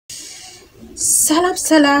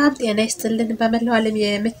ሰላም ጤና ይስጥልን በመላው ዓለም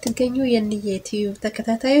የምትገኙ የእንዬ ዩቲዩብ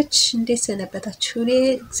ተከታታዮች እንዴት ሰነበታችሁ? እኔ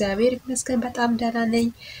እግዚአብሔር ይመስገን በጣም ደህና ነኝ።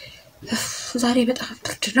 ዛሬ በጣም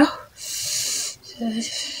ብርድ ነው።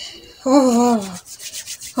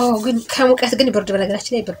 ግን ከሙቀት ግን ብርድ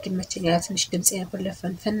በነገራችን ላይ ብርድ ይመቸኛል። ትንሽ ድምጼን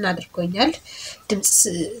ሁለፈን አድርጎኛል። ድምጽ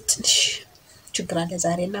ትንሽ ችግር አለ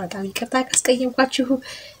ዛሬና በጣም ይቅርታ ካስቀየምኳችሁ።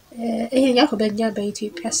 ይሄ ያው በእኛ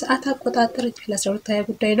በኢትዮጵያ ሰዓት አቆጣጠር 12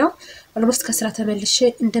 ጉዳይ ነው። ኦልሞስት ከስራ ተመልሼ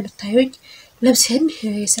እንደምታዩኝ ልብሴን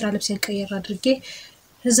የስራ ልብሴን ቀየር አድርጌ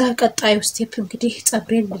እዛ ቀጣዩ ስቴፕ እንግዲህ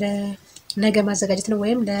ፀጉሬን ለነገ ማዘጋጀት ነው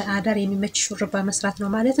ወይም ለአዳር የሚመች ሹርባ መስራት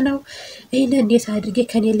ነው ማለት ነው። ይሄን እንዴት አድርጌ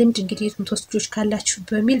ከኔ ልምድ እንግዲህ የምትወስዱት ካላችሁ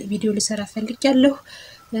በሚል ቪዲዮ ልሰራ ፈልጊያለሁ።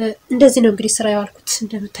 እንደዚህ ነው እንግዲህ ስራ ያዋልኩት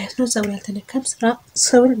እንደምታዩት ነው። ፀጉሬ ያልተነካም ስራ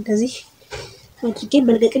ሰውን እንደዚህ አድርጌ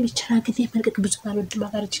መልቀቅም ይችላል። ግን መልቀቅ ብዙ ባልወድም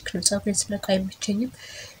አላርጂክ ነው። ፀጉሬን ስለቃ አይመቸኝም፣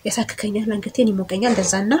 ያሳክከኛል፣ አንገቴን ይሞቀኛል።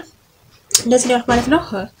 እንደዛና እንደዚህ ነው ማለት ነው።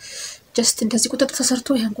 ጀስት እንደዚህ ቁጥጥር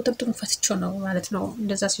ተሰርቶ ያን ቁጥጥሩን ፈትቼው ነው ማለት ነው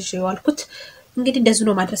እንደዛ ሲጀው ያልኩት። እንግዲህ እንደዚህ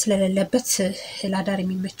ነው ማድረስ ስለሌለበት ለአዳር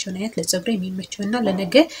የሚመቸው አይነት ለፀጉሬ የሚመቸውና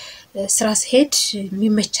ለነገ ስራ ሲሄድ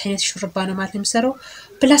የሚመች አይነት ሹርባ ነው ማለት ነው የምሰራው።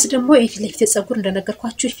 ፕላስ ደግሞ የፊት ለፊት ፀጉር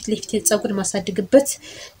እንደነገርኳችሁ የፊት ለፊት ፀጉር ማሳድግበት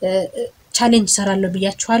ቻሌንጅ ሰራለሁ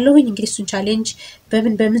ብያችኋለሁ። እንግዲህ እሱን ቻሌንጅ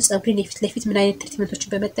በምን ፀጉሬን የፊት ለፊት ምን አይነት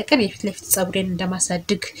ትሪትመንቶችን በመጠቀም የፊት ለፊት ፀጉሬን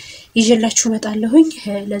እንደማሳድግ ይዤላችሁ እመጣለሁ።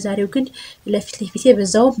 ለዛሬው ግን ለፊት ለፊቴ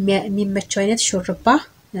በዛው የሚመቸው አይነት ሹርባ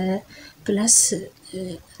ፕላስ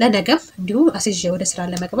ለነገም እንዲሁ አስይዤ ወደ ስራ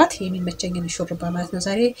ለመግባት የሚመቸኝን ሹርባ ማለት ነው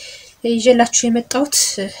ዛሬ ይዤላችሁ የመጣሁት።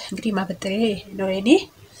 እንግዲህ ማበጠሪያ ነው የኔ።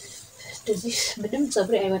 እንደዚህ ምንም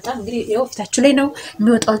ፀጉሬ አይወጣም። እንግዲህ ያው ፊታችሁ ላይ ነው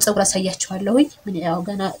የሚወጣውን ፀጉር አሳያችኋለሁ። ምን ያው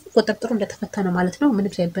ገና ቁጥጥሩ እንደተፈታ ነው ማለት ነው።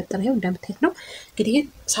 ምንም ሳይበጠር ይሄው እንደምታዩት ነው። እንግዲህ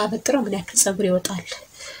ሳበጥረው ምን ያክል ፀጉር ይወጣል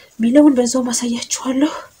ሚለውን በዛው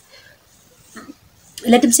ማሳያችኋለሁ።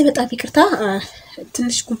 ለድምጼ በጣም ይቅርታ፣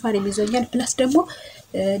 ትንሽ ጉንፋን የሚይዘኛል። ፕላስ ደግሞ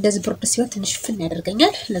እንደዚህ ብርድ ሲሆን ትንሽ ፍን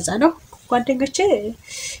ያደርገኛል። ለዛ ነው ጓደኞቼ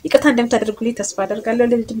ይቅርታ እንደምታደርጉልኝ ተስፋ አደርጋለሁ።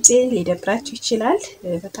 ለድምጼ ሊደብራችሁ ይችላል፣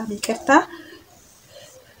 በጣም ይቅርታ።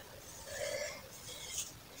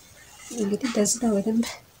 እንግዲህ እንደዚህ ነው በደንብ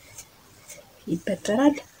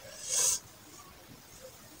ይበጠራል።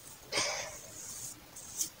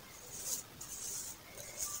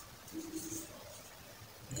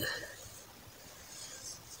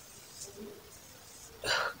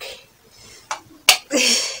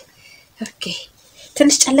 ኦኬ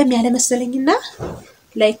ትንሽ ጨለም ያለ መሰለኝና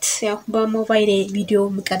ላይት ያው በሞባይል ቪዲዮ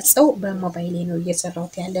ምቀርጸው በሞባይል ነው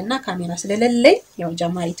እየሰራሁት ያለና ካሜራ ስለሌለኝ ያው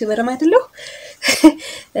ጀማሪ ዩቲዩበር አይደለሁ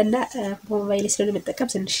እና ሞባይል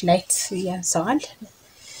ስለምጠቀም ትንሽ ላይት ያንሳዋል።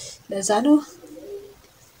 ለዛ ነው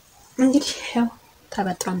እንግዲህ ያው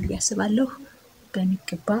ታበጥራም ያስባለሁ።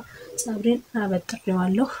 በሚገባ ፀጉሬን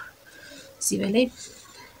አበጥሬዋለሁ። እዚህ በላይ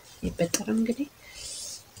ይበጠራል።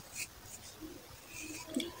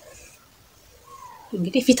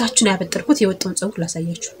 እንግዲህ ፊታችሁን ያበጥርኩት የወጣውን ፀጉር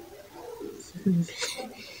ላሳያችሁ።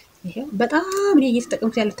 ይሄው በጣም እኔ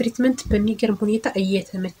እየተጠቀምኩት ያለው ትሪትመንት በሚገርም ሁኔታ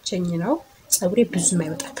እየተመቸኝ ነው። ፀጉሬ ብዙም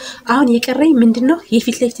አይወጣም። አሁን የቀረኝ ምንድነው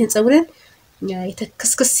የፊት ለፊቴን ፀጉሬን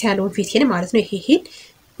የተከስከስ ያለውን ፊቴን ማለት ነው። ይሄን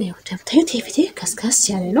ያው እንደምታዩት የፊቴ ከስከስ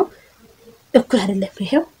ያለ ነው፣ እኩል አይደለም።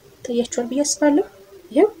 ይሄው ታያችኋል ብዬ አስባለሁ።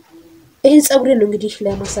 ይሄን ፀጉሬን ነው እንግዲህ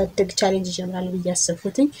ለማሳደግ ቻሌንጅ ጀምራለሁ ብዬ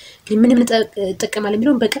አሰብኩትኝ። ምን ተጠቀማለሁ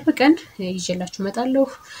የሚለውን በቅርብ ቀን ይዤላችሁ እመጣለሁ።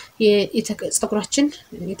 ፀጉራችን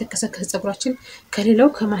የተከሰከሰ ፀጉራችን ከሌላው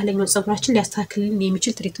ከማህለኛው ፀጉራችን ሊያስተካክልን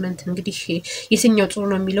የሚችል ትሪትመንት እንግዲህ የትኛው ጥሩ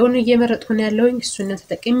ነው የሚለውን እየመረጥኩ ነው ያለሁኝ። እሱን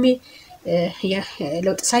ተጠቅሜ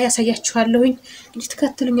ለውጥ ያሳያችኋለሁ። እንግዲህ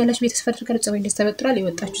ተከታተሉኛላችሁ ቤተሰብ አድርጋለሁ። ፀጉሬ እንደዚህ ተበጥሯል።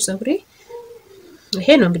 የወጣችሁ ፀጉሬ ይሄ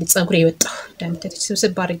ነው እንግዲህ ፀጉሬ የወጣው። እንደምታዩት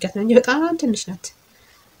ስብስብ አድርጋት ነው እንጂ በጣም ትንሽ ናት።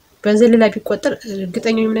 በዘለላ ቢቆጠር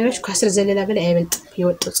እርግጠኛው የምነግራችሁ ከ10 ዘለላ በላይ አይበልጥም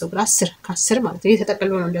የወጣው ፀጉር። 10 ከ10 ማለት ነው።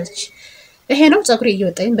 የተጠቀለለው ነው እንደዚህ። ይሄ ነው ፀጉሬ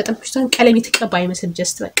እየወጣኝ በጣም ኩሽታን ቀለም የተቀባ አይመስልም።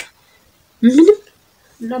 ጀስት በቃ ምንም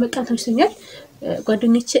እና በጣም ተመችቶኛል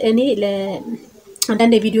ጓደኞቼ። እኔ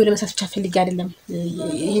ለአንዳንድ ቪዲዮ ለመስራት ብቻ ፈልጌ አይደለም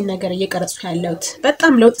ይሄን ነገር እየቀረጽኩ ያለሁት።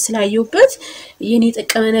 በጣም ለውጥ ስላየሁበት የኔ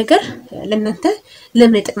የጠቀመ ነገር ለእናንተ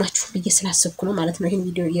ለምን አይጠቅማችሁ ብዬ ስላሰብኩ ነው ማለት ነው ይሄን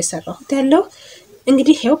ቪዲዮ እየሰራሁት ያለው።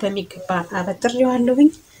 እንግዲህ ይሄው በሚገባ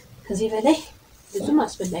አበጥሬዋለሁኝ። ከዚህ በላይ ብዙም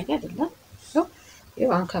አስፈላጊ አይደለም። ያው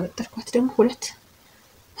አሁን ካበጠርኳት ደግሞ ሁለት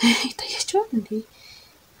ይታያችኋል እንዴ?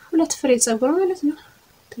 ሁለት ፍሬ ፀጉር ማለት ነው።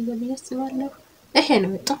 ተያብዬ አስባለሁ። ይሄ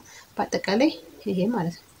ነው ወጣው በአጠቃላይ ይሄ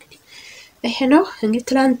ማለት ነው። ይሄ ነው እንግዲህ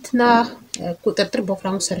ትላንትና ቁጥጥር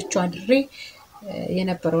በፍራሙ ሰርቻው አድሬ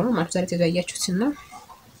የነበረው ነው ማለት ዛሬ ተያያችሁትና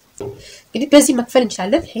እንግዲህ በዚህ መክፈል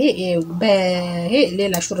እንችላለን ይሄ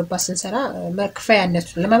ሌላ ሹርባ ስንሰራ መክፈያነቱ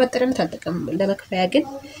ለማበጠሪያነት አልጠቀም ለመክፈያ ግን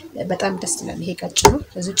በጣም ደስ ይላል ይሄ ቀጭኑ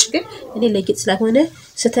እዚች ግን እኔ ለጌጥ ስለሆነ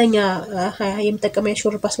ስተኛ የምጠቀመው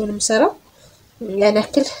ሹርባ ስለሆነ የምሰራው ያን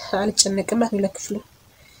ያክል አልጨነቅም ማለት ነው ለክፍሉ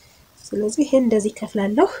ስለዚህ ይሄ እንደዚህ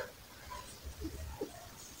ከፍላለሁ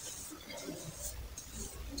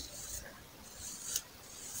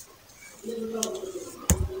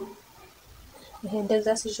ይሄ እንደዛ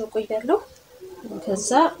ሲጆ ቆያለሁ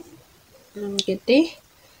ከዛ እንግዲህ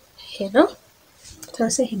ይሄ ነው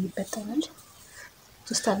ታንሰህ የሚበጠራል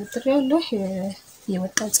ተስተካክል ያለው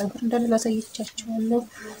የወጣ ጸጉር እንዳለ ላሳየቻችኋለሁ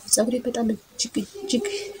ጸጉሬ በጣም እጅግ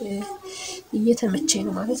እየተመቸኝ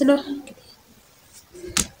ነው ማለት ነው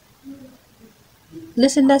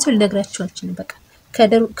ለስላሴው ልነግራችሁ አልችልም በቃ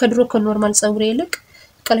ከድሮ ከኖርማል ጸጉሬ ይልቅ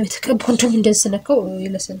ቀለም የተቀባው እንደም እንደዝነከው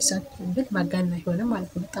ይለሰልሳል ብል ማጋና ይሆነ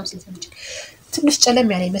ማለት ነው በጣም ስለተመቸኝ ትንሽ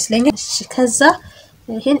ጨለም ያለ ይመስለኛል እሺ ከዛ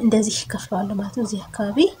ይሄን እንደዚህ ከፍለዋለሁ ማለት ነው እዚህ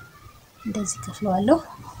አካባቢ እንደዚህ ከፍለዋለሁ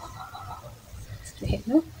ይሄ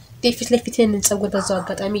ነው ዴፊት ለፊቴን ጸጉር በዛው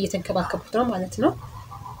አጋጣሚ እየተንከባከቡት ነው ማለት ነው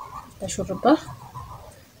በሹርባ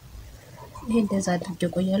ይሄ እንደዛ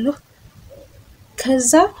አድርጌ ቆያለሁ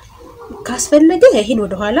ከዛ ካስፈለገ ይሄን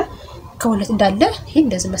ወደ ኋላ ከሁለት እንዳለ ይሄ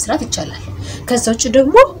እንደዚህ መስራት ይቻላል ከዛው እጭ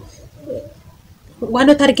ደግሞ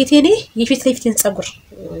ዋናው ታርጌቴ እኔ የፊት ለፊቴን ጸጉር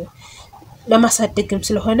ለማሳደግም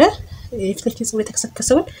ስለሆነ የፊት ለፊቴን ጸጉር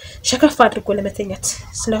የተከሰከሰውን ሸከፍ አድርጎ ለመተኛት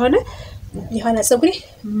ስለሆነ የኋላ ጸጉሬ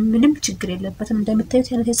ምንም ችግር የለበትም እንደምታዩት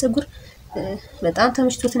ያለው ጸጉር በጣም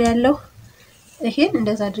ተመችቶት ነው ያለው ይሄን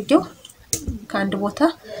እንደዛ አድርጌው ከአንድ ቦታ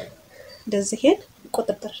እንደዚህ ይሄን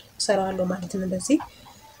ቁጥጥር ሰራዋለሁ ማለት ነው እንደዚህ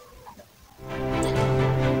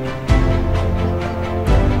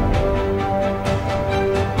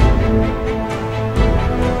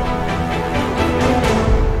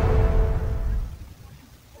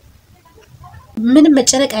ምንም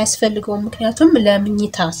መጨነቅ አያስፈልገውም ምክንያቱም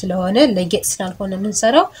ለምኝታ ስለሆነ ለጌጥ ስላልሆነ ምን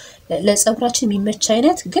ሰራው ለጸጉራችን የሚመች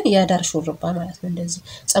አይነት ግን ያዳር ሹርባ ማለት ነው እንደዚህ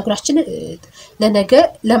ጸጉራችን ለነገ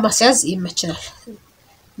ለማስያዝ ይመችናል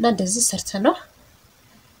እና እንደዚህ ሰርተናል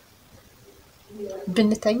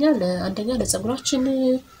ብንተኛ ለአንደኛ ለጸጉራችን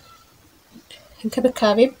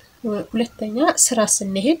እንከበካቤ ሁለተኛ ስራ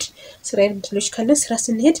ስንሄድ ስራዬን ድሎች ካለ ስራ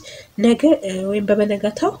ስንሄድ ነገ ወይም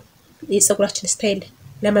በመነጋታው የጸጉራችን ስታይል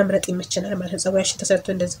ለመምረጥ ይመችናል ማለት ነው ጸጉራችን ተሰርቶ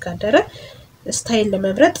እንደዚህ ካደረ ስታይል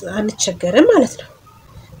ለመምረጥ አንቸገርም ማለት ነው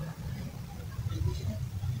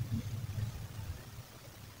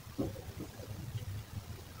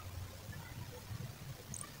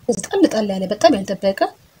ጣል ያለ በጣም ያልተበቀ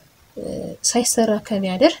ሳይሰራ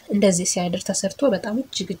ከሚያደር እንደዚህ ሲያደር ተሰርቶ በጣም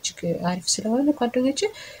እጅግ አሪፍ ስለሆነ ጓደኞቼ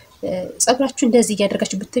ጸጉራችሁ እንደዚህ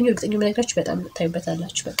ያደርጋችሁ ብትኙ እርግጠኛ ነግራችሁ በጣም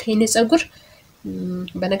ታዩበታላችሁ በቃ ይሄን ጸጉር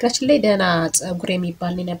በነገራችን ላይ ደና ጸጉር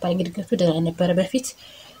የሚባል ነበር እንግዲህ ገቱ ደና ነበር በፊት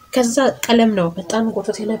ከዛ ቀለም ነው በጣም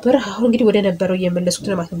ጎቶት የነበረ አሁን እንግዲህ ወደ ነበረው እየመለስኩት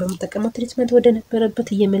ነው ማለት ነው በመጠቀመው ትሪትመንት ወደ ነበረበት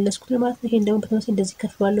እየመለስኩት ነው ማለት ነው ይሄን ደግሞ በተመሳሳይ እንደዚህ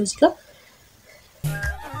ከፍሏለሁ እዚህ ጋር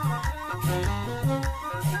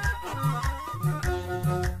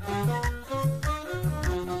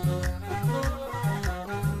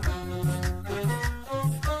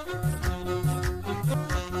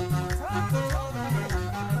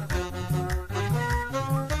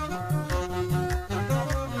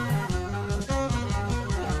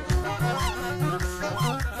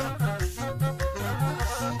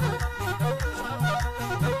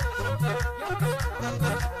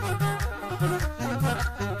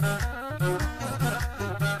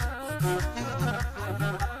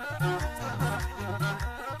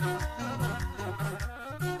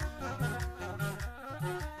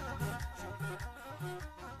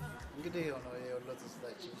እንግዲህ ነው የወሎት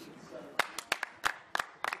ስታችን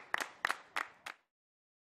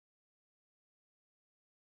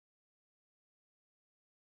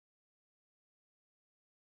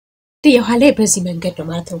የኋላ በዚህ መንገድ ነው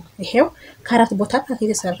ማለት ነው ይሄው ከአራት ቦታ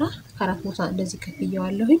የተሰራ ከአራት ቦታ እንደዚህ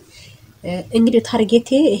ከፍየዋለሁኝ እንግዲህ ታርጌቴ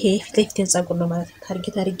ይሄ ፊት ለፊቴን ጸጉር ነው ማለት ነው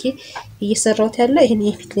ታርጌት አድርጌ እየሰራሁት ያለ ይሄን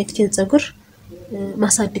የፊት ለፊቴን ጸጉር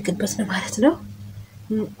ማሳደግበት ነው ማለት ነው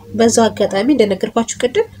በዛው አጋጣሚ እንደነገርኳችሁ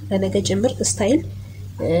ቀደም ለነገ ጭምር ስታይል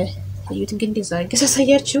እዩት እንግዲህ እንደዛ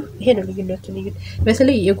ገሳሳያችሁ ይሄ ነው ልዩነቱ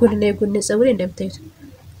በተለይ የጎንና የጎን ጸጉሬ እንደምታዩት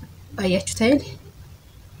አያችሁ ታይል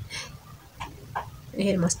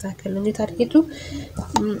ይሄን ማስተካከል ነው ታርጌቱ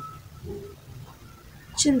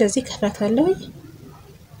እንደዚህ ከፍላታለሁ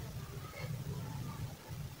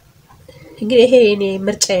እንግዲህ ይሄ እኔ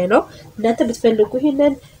ምርጫዬ ነው እናንተ ብትፈልጉ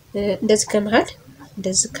ይሄንን እንደዚህ ከመሃል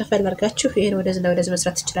እንደዚህ ከፈል አድርጋችሁ ይሄን ወደዚህ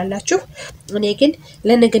መስራት ትችላላችሁ እኔ ግን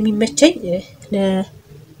ለነገ የሚመቸኝ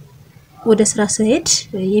ወደ ስራ ስሄድ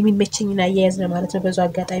የሚመቸኝና አያያዝ ነው ማለት ነው በዛው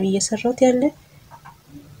አጋጣሚ እየሰራሁት ያለ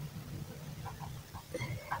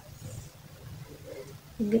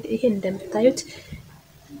እንግዲህ ይሄ እንደምታዩት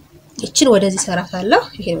እቺን ወደዚህ ሰራታለሁ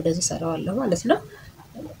ይሄ ወደዚህ ሰራዋለሁ ማለት ነው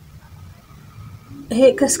ይሄ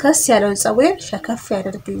ከስከስ ያለውን ጸጉሬን ሸከፍ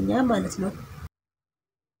ያደርግልኛል ማለት ነው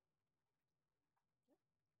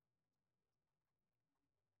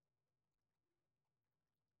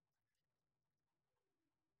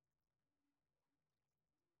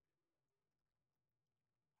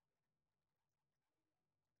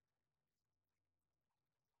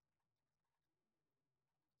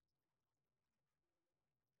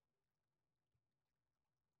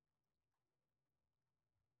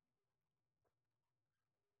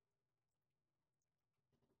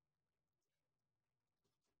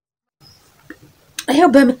አይው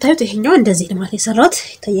በመታየት ይሄኛው እንደዚህ ነው ማለት የሰራሁት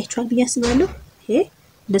ታያችኋል ብያስባለሁ ይሄ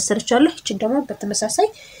እንደሰርቻለሁ እቺ ደግሞ በተመሳሳይ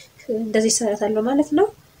እንደዚህ ሰራታለሁ ማለት ነው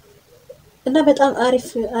እና በጣም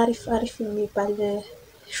አሪፍ የሚባል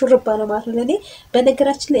ሹርባ ነው ማለት ነው ለኔ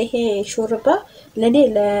በነገራችን ላይ ይሄ ሹርባ ለኔ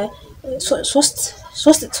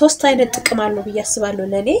ሶስት አይነት ጥቅም አለው ብያስባለሁ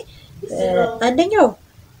ለኔ አንደኛው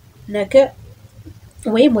ነገ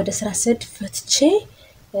ወይም ወደ ስራ ስድ ፈትቼ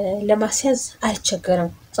ለማስያዝ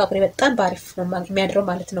አልቸገረም ጸጉሬ በጣም ባሪፍ ነው የሚያድረው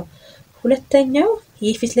ማለት ነው ሁለተኛው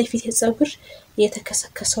የፊት ለፊት ጸጉር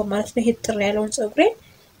የተከሰከሰው ማለት ነው ይሄ ጥር ያለውን ጸጉሬን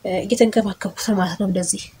እየተንከባከብኩት ማለት ነው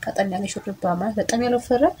እንደዚህ ቀጠን ያለ ሹርባ ማለት በጣም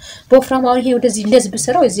ያለፈረ በወፍራም አሁን ይሄ እንደዚህ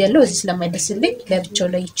ብሰራው እዚህ ያለው እዚህ ስለማይደስልኝ ለብቻው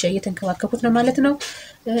ላይ እየተንከባከብኩት ነው ማለት ነው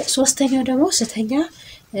ሶስተኛው ደግሞ ስተኛ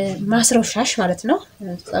ማስረው ሻሽ ማለት ነው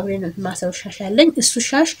ጸጉሬን ማስረው ሻሽ ያለኝ እሱ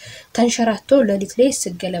ሻሽ ተንሸራቶ ለሊት ላይ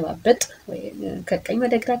ስገለባበጥ ከቀኝ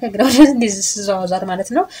ወደ ግራ ከግራ ወደ እንደዚህ ስዛዋዛር ማለት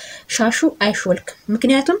ነው ሻሹ አይሾልክ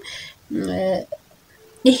ምክንያቱም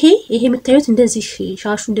ይሄ የምታዩት እንደዚህ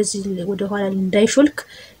ሻሹ እንደዚህ ወደ ኋላ እንዳይሾልክ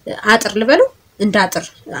አጥር ልበሉ እንደ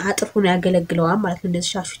አጥር ሆኖ ያገለግለዋል ማለት ነው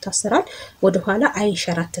እንደዚህ ሻሹ ታሰራል ወደ ኋላ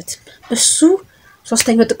አይሸራተትም እሱ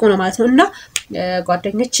ሶስተኛው ጥቅም ነው ማለት ነው እና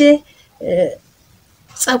ጓደኞቼ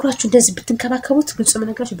ጸጉራችሁ እንደዚህ ብትንከባከቡት ግልጽ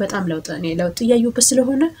መነግራችሁ በጣም ለውጥ ያዩበት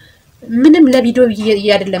ስለሆነ ምንም ለቪዲዮ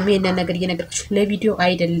አይደለም ይሄን ነገር እየነገርኩሽ ለቪዲዮ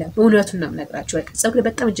አይደለም እውነቱን ነው የምነግራችሁ በቃ ጸጉሬ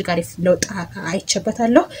በጣም እጅግ አሪፍ ለውጥ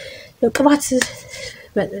አይቸበታለሁ ቅባት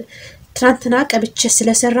ትናንትና ቀብቼ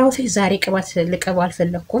ስለሰራሁት ዛሬ ቅባት ልቀባው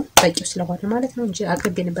አልፈለኩም በቂው ስለሆነ ማለት ነው እንጂ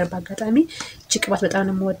አቅርቤ ነበር በአጋጣሚ እቺ ቅባት በጣም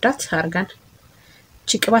ነው የምወዳት አርጋን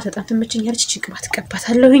እቺ ቅባት በጣም ትመቸኛለች እቺ ቅባት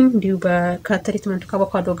ቀባታለሁኝ እንዲሁ በካትሪትመንት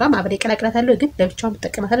ከአቮካዶ ጋር ማብሬ ቀላቅላታለሁ ግን ለብቻው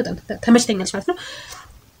ተጠቅማታለሁ በጣም ተመችተኛለች ማለት ነው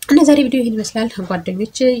እና ዛሬ ቪዲዮ ይሄን ይመስላል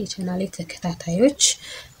ጓደኞቼ የቻናሌ ተከታታዮች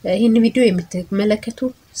ይሄን ቪዲዮ የምትመለከቱ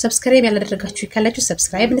ሰብስክራይብ ያላደረጋችሁ ካላችሁ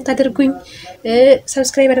ሰብስክራይብ እንድታደርጉኝ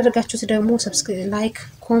ሰብስክራይብ ያደረጋችሁት ደግሞ ላይክ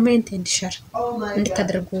ኮሜንት ኤንድ ሼር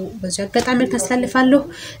እንድታደርጉ በዚህ አጋጣሚ ታስተላልፋለሁ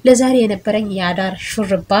ለዛሬ የነበረኝ የአዳር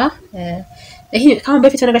ሹርባ ይሄ ካሁን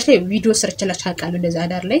በፊት ነገራችን ላይ ቪዲዮ ሰርችላችሁ አቃሉ እንደዛ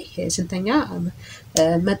አዳር ላይ ስንተኛ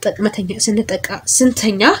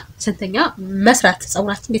ስንተኛ መስራት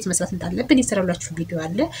ጸጉራችን እንዴት መስራት እንዳለብን ይሰራላችሁ ቪዲዮ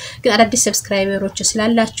አለ ግን አዳዲስ ሰብስክራይበሮች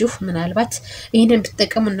ስላላችሁ ምናልባት ይሄንን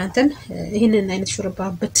ብትጠቀሙ እናንተም ይሄንን አይነት ሹርባ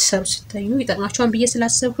ብትሰሩ ስተኙ ይጠቅማችኋል ብዬ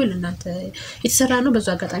ስላሰብኩ ለእናንተ የተሰራ ነው በዛ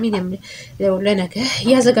አጋጣሚ ለነገ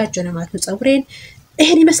ያዘጋጀው ነው ማለት ነው ጸጉሬን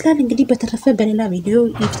ይሄን ይመስላል እንግዲህ በተረፈ በሌላ ቪዲዮ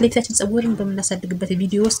ለፊታችን ጸጉርን በመናሳድግበት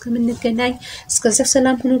ቪዲዮ እስከምንገናኝ እስከዚያው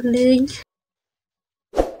ሰላም ሁኑልኝ